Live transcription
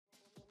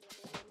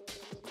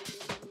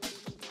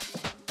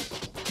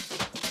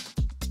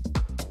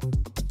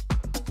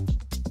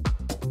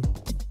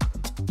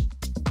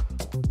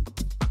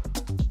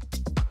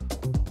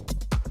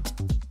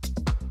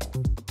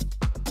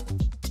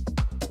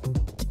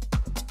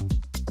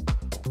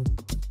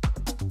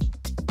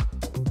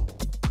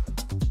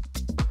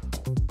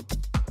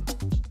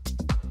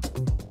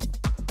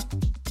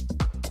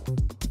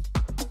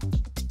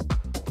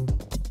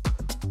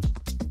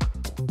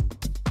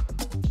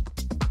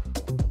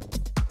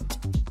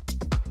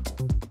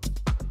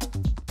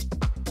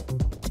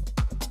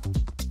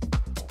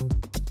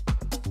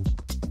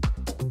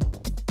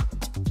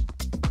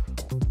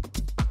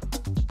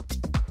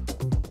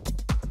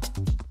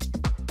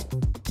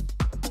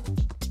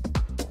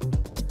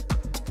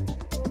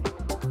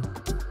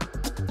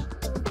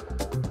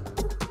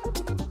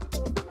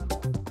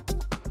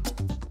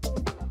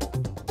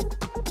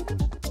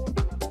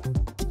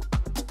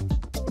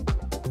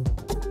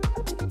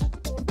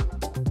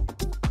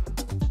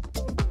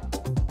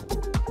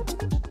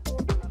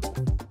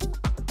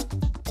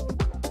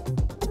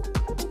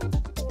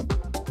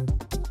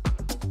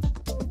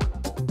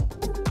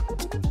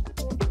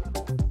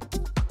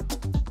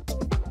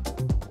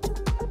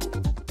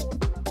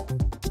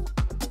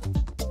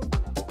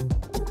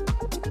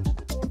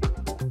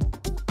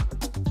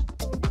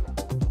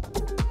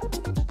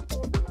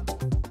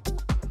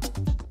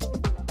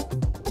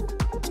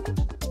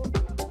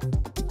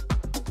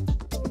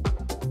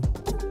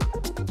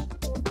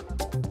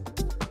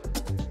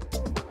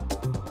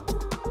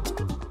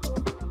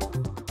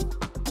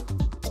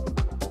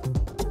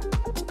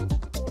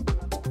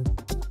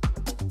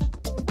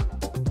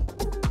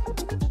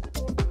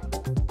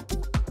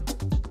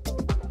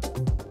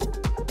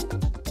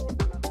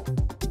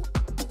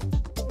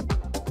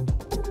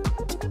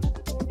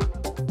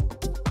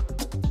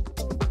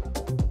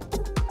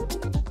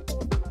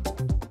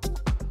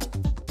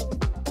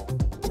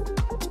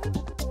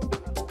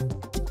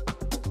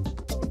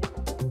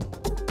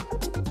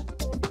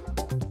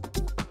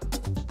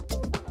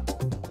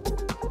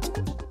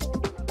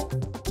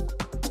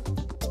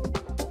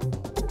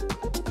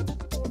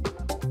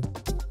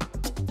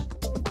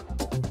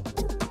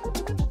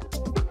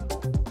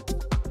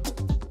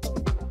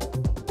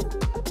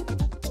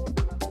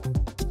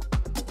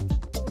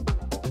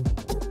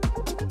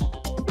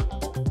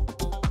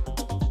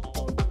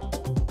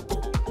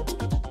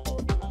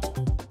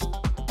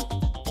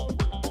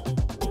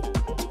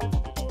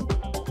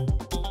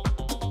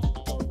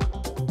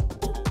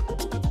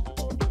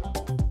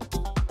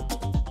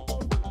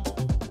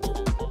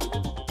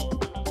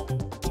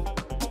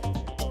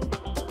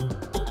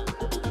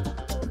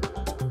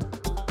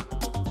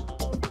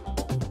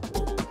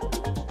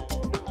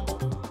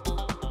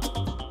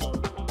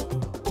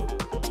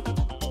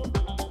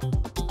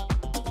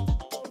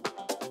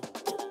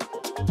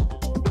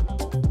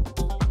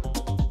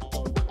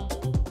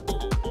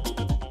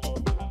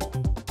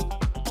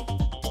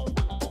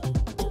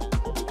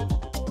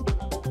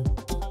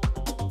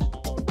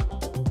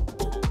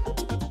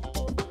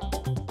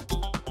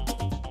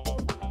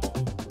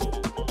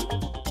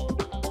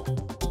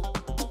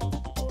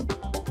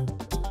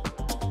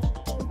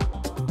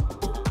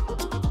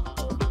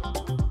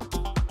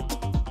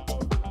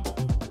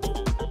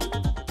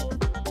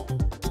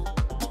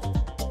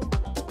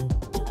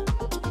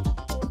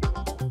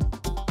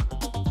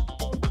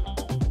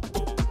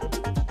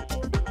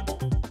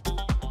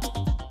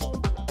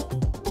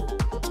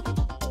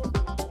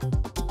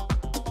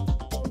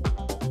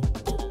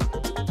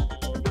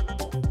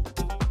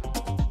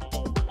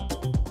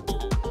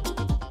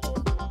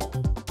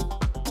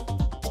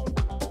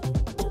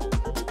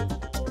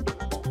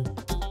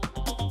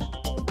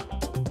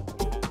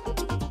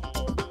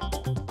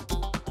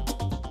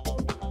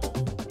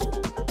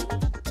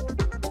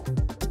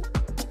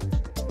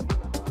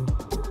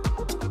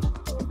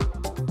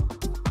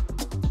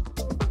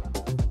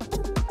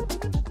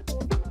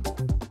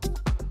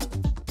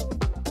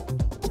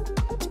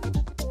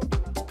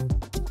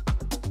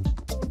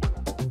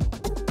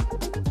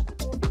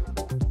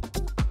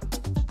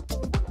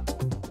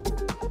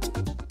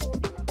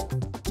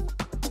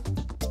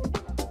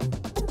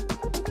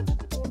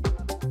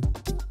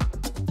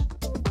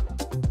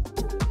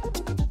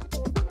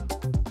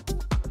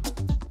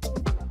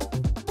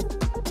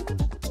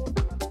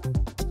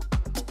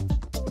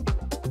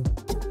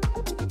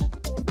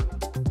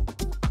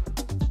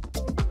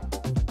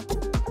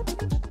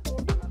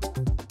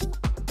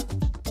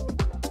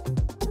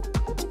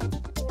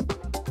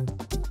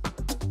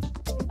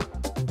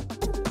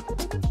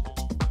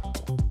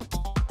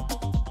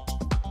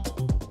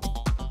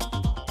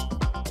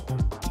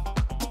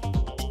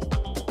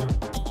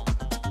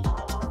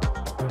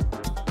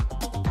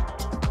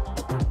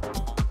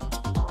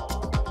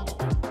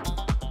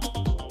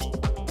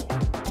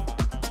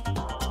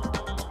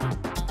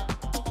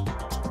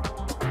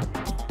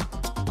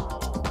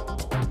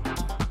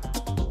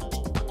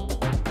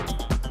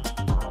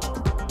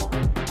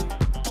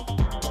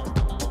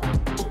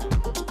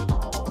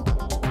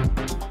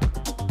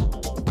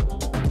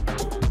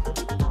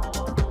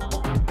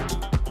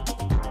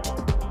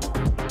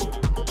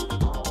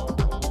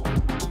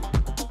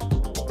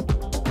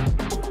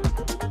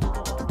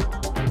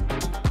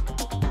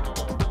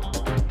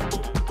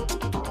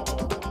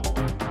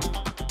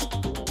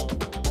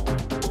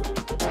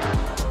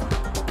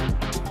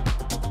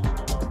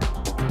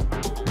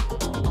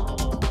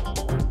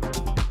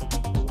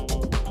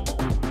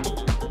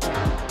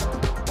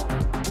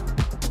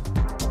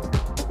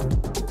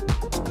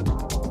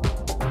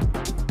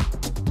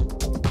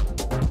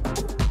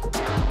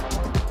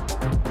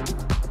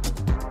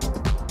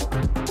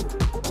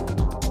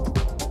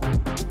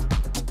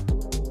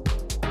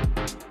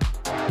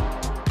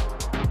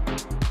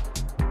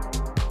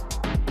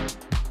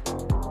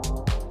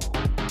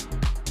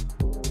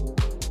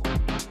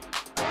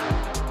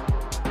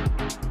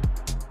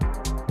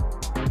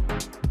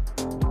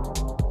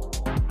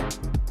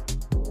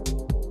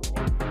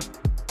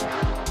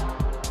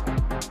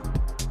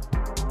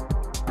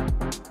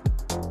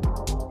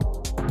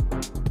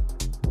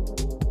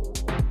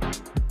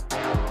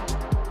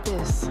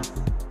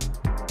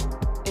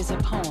is a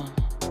poem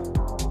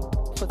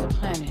for the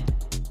planet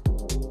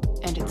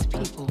and its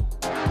people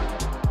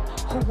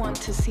who want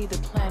to see the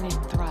planet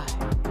thrive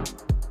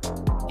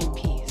in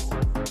peace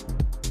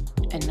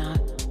and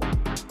not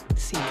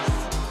cease.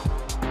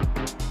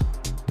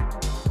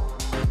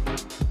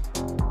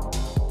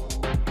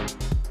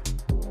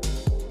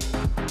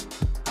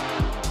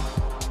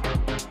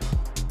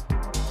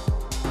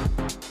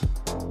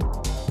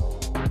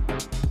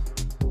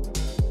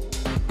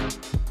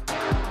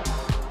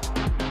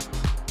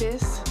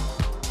 This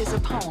is a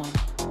poem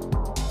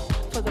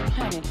for the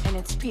planet and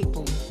its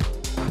people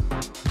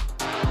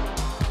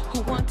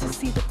who want to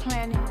see the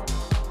planet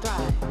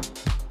thrive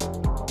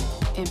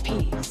in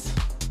peace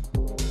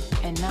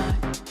and not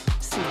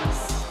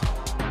cease.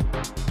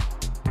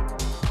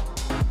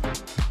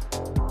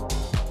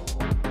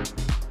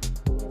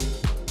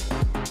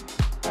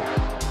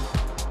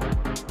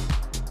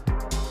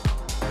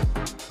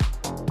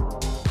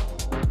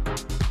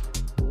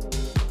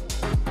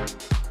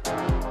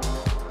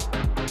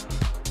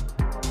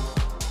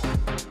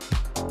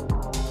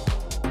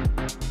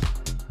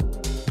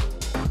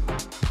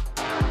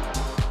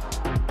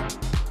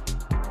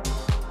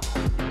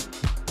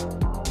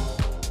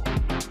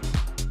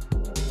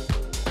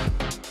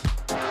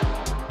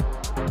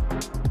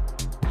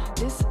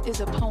 Is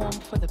a poem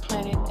for the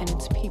planet and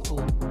its people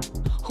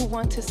who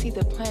want to see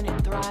the planet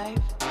thrive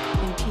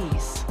in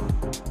peace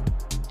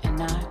and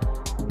not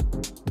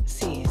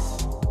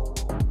cease.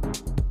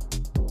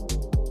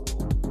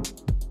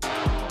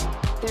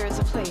 There is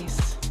a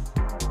place,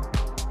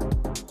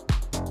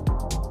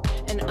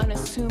 an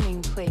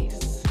unassuming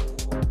place,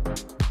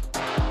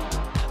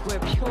 where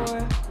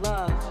pure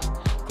love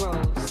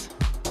grows.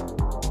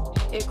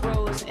 It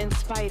grows in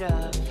spite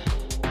of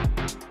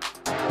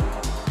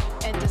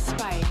and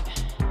despite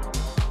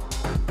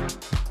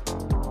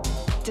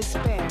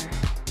despair.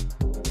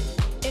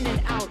 In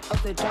and out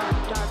of the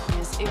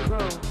darkness, it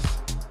grows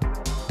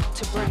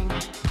to bring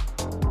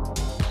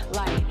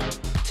light,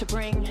 to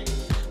bring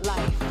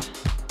life.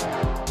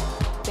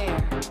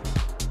 There,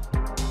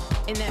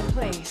 in that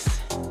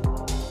place,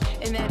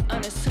 in that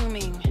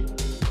unassuming,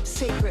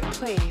 sacred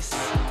place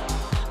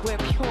where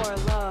pure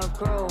love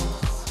grows.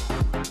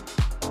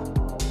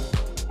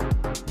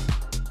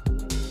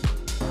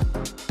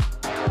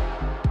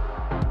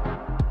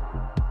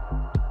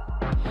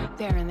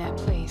 There in that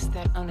place,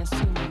 that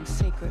unassuming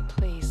sacred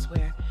place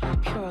where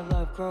pure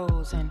love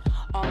grows and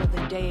all of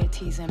the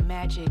deities and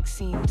magic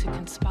seem to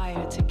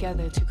conspire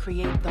together to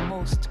create the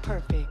most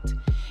perfect,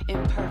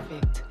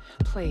 imperfect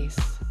place,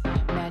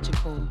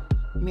 magical,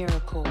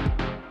 miracle.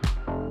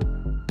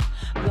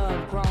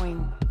 Love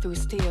growing through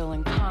steel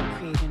and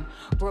concrete and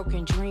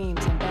broken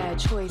dreams and bad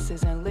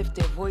choices and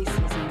lifted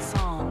voices in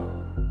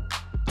song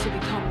to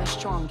become the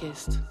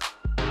strongest,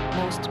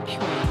 most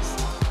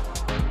purest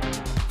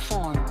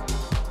form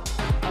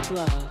of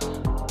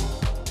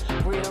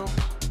love, real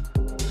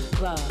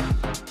love,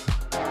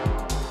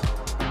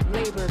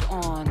 labored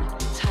on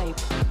type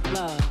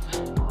love,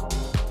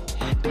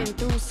 been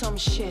through some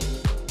shit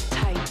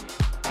type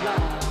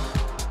love,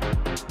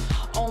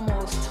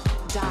 almost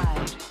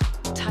died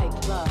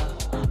type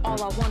love,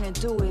 all I wanna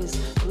do is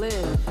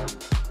live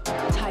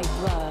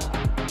type love.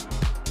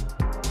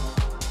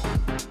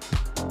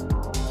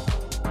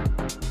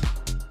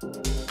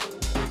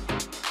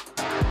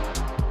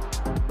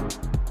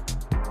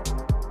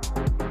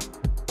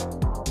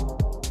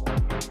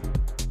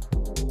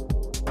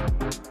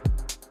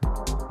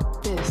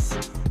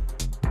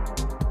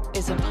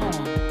 Is a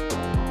poem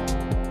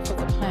for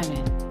the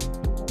planet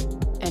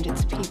and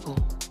its people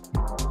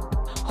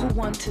who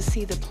want to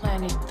see the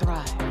planet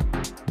thrive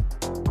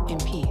in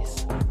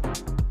peace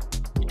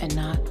and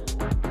not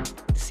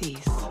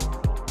cease.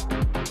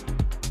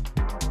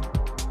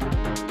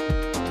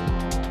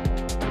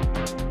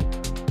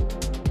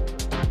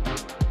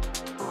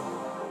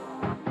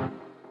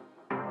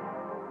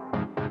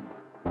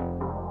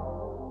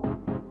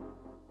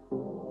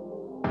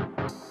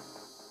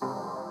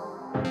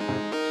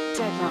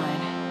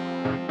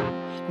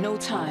 No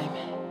time.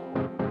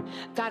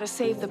 Gotta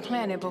save the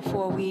planet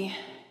before we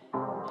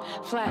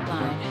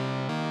flatline.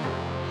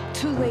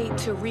 Too late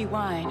to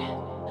rewind.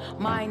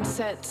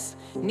 Mindsets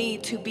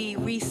need to be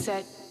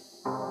reset,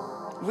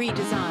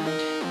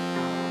 redesigned.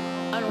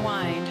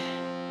 Unwind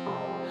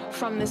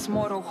from this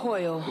mortal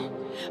coil.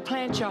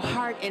 Plant your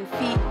heart and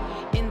feet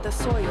in the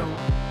soil,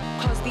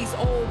 'cause these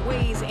old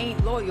ways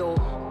ain't loyal.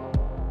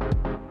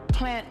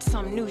 Plant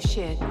some new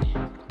shit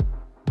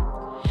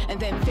and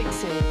then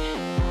fix it.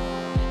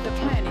 The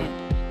planet,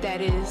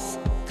 that is,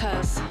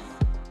 'cause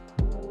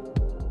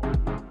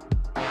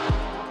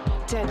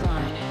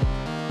deadline,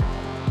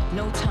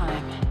 no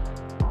time.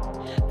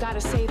 Gotta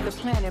save the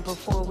planet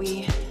before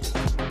we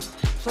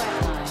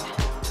flatline.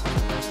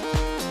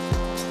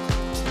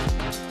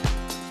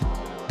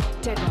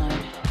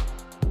 Deadline,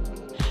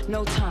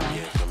 no time.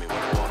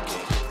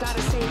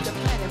 Gotta save the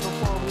planet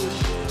before we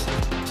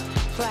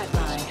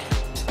flatline.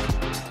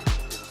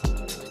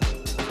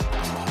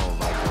 I'm a whole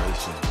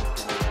vibration.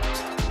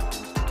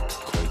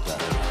 Quake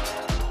that earth.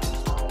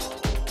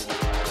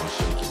 Don't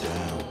shake it.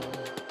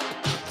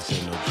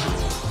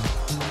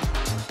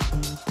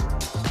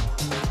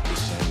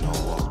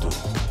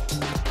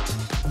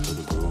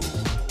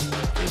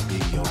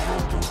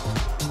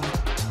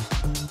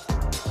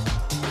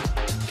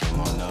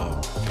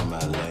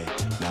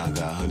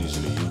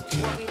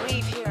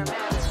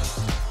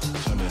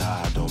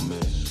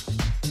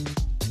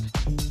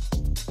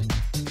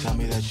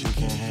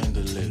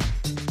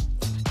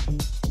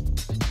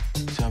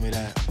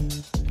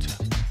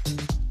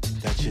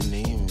 that you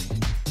need me,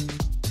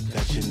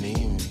 that you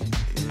need me.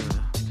 Yeah.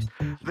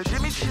 The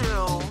Jimmy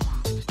Chill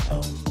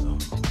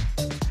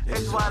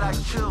is what I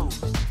choose.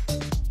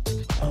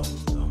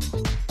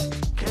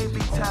 Can't be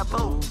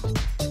taboo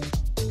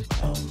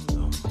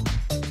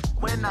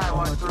when I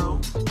walk through.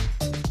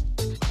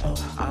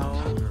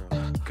 Oh,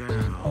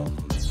 girl.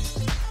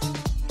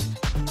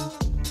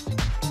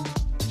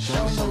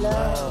 Show me some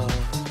love.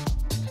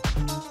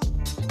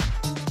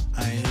 I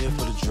ain't here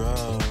for the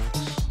drugs.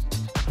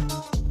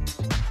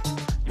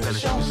 Better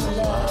show me some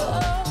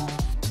love.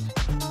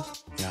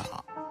 Yeah.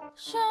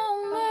 Show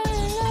me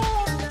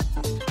love.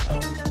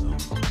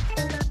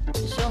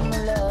 Show me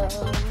love.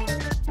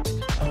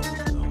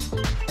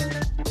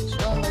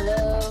 Show me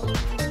love.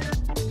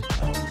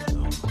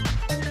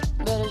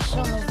 Better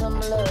show me some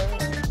love.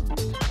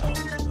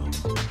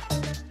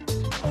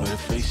 Where the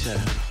freaks at?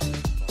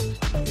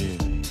 Yeah.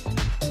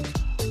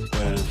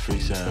 Where the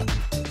freaks at?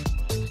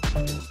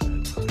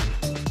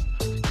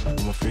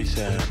 Where my freaks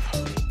at?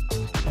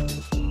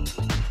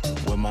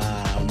 Where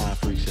my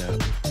freaks at?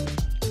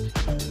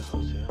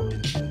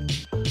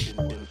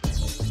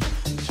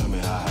 Tell me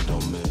how I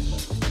don't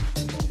miss.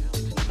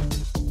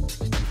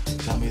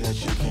 Tell me that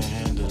you can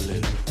handle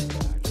it.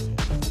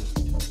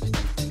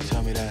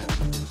 Tell me that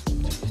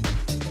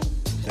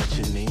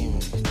you need me,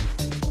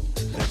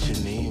 that you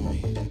need me.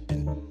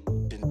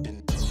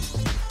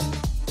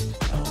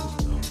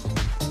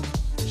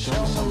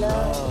 Show me some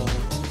love.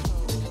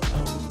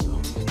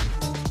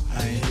 I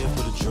ain't here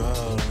for the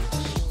drugs.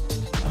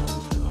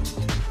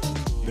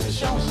 Better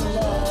show me some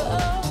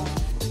love.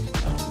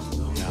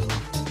 Yeah.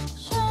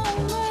 Show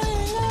me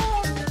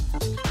love.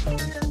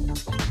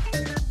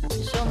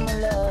 Show me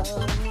love.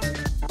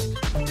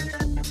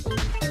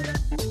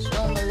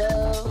 Show me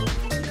love.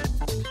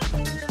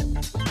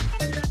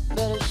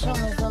 Better show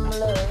me some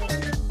love.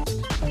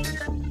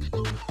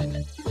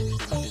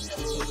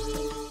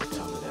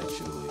 Tell me that you exist. Tell me that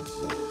you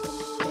exist.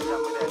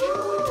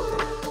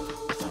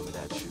 Tell me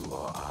that you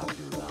are I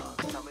belong.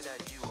 Tell me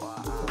that you are I.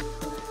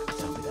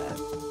 Tell me that.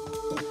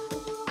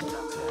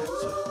 Tell me that.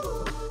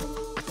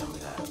 Tell me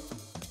that.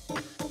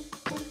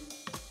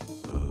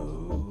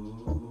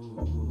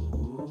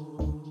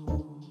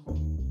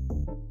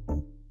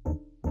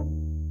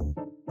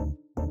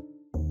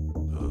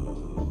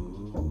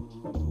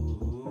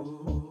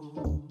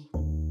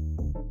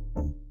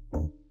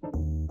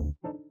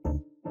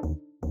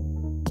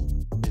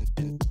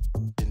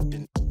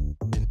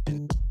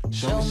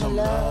 Show me some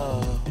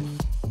love.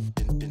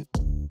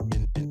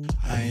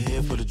 I ain't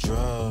here for the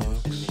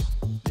drugs.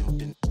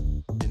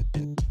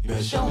 You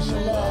better show me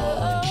some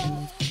love.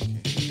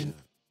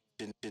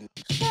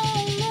 Show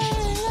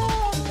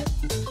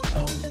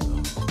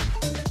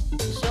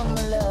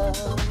me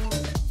love.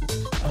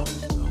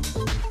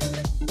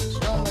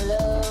 Show me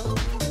love.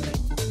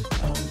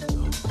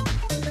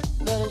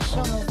 Better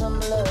show me some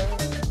love.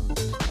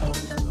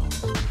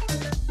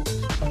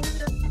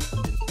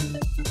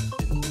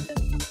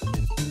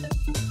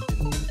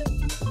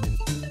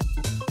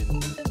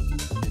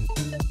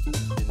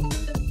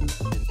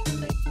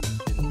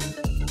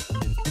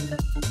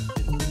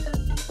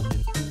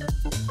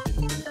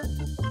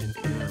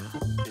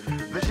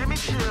 The Jimmy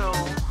Chill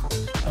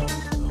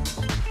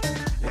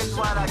is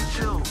what I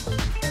choose.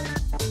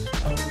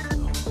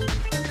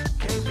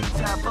 Can't be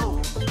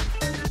taboo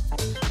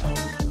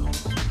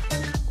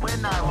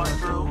when I walk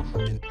through.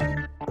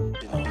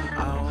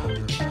 Oh,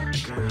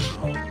 girl.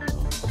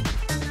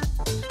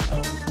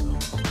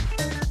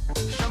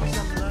 Show me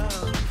some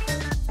love.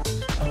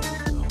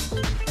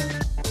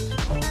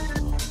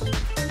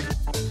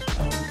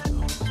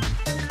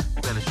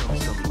 Better show me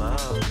some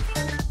love.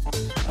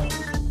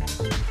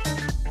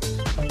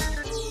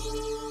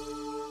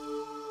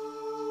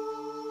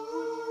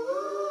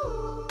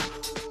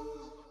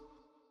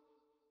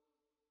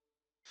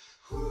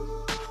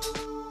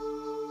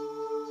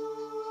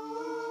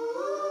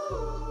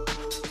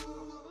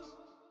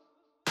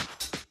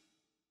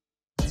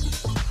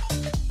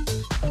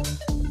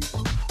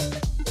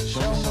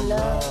 Show me some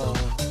love.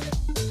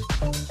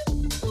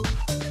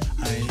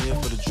 I ain't here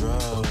for the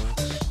drugs.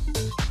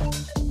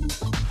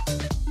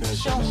 Better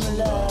show me some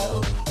love.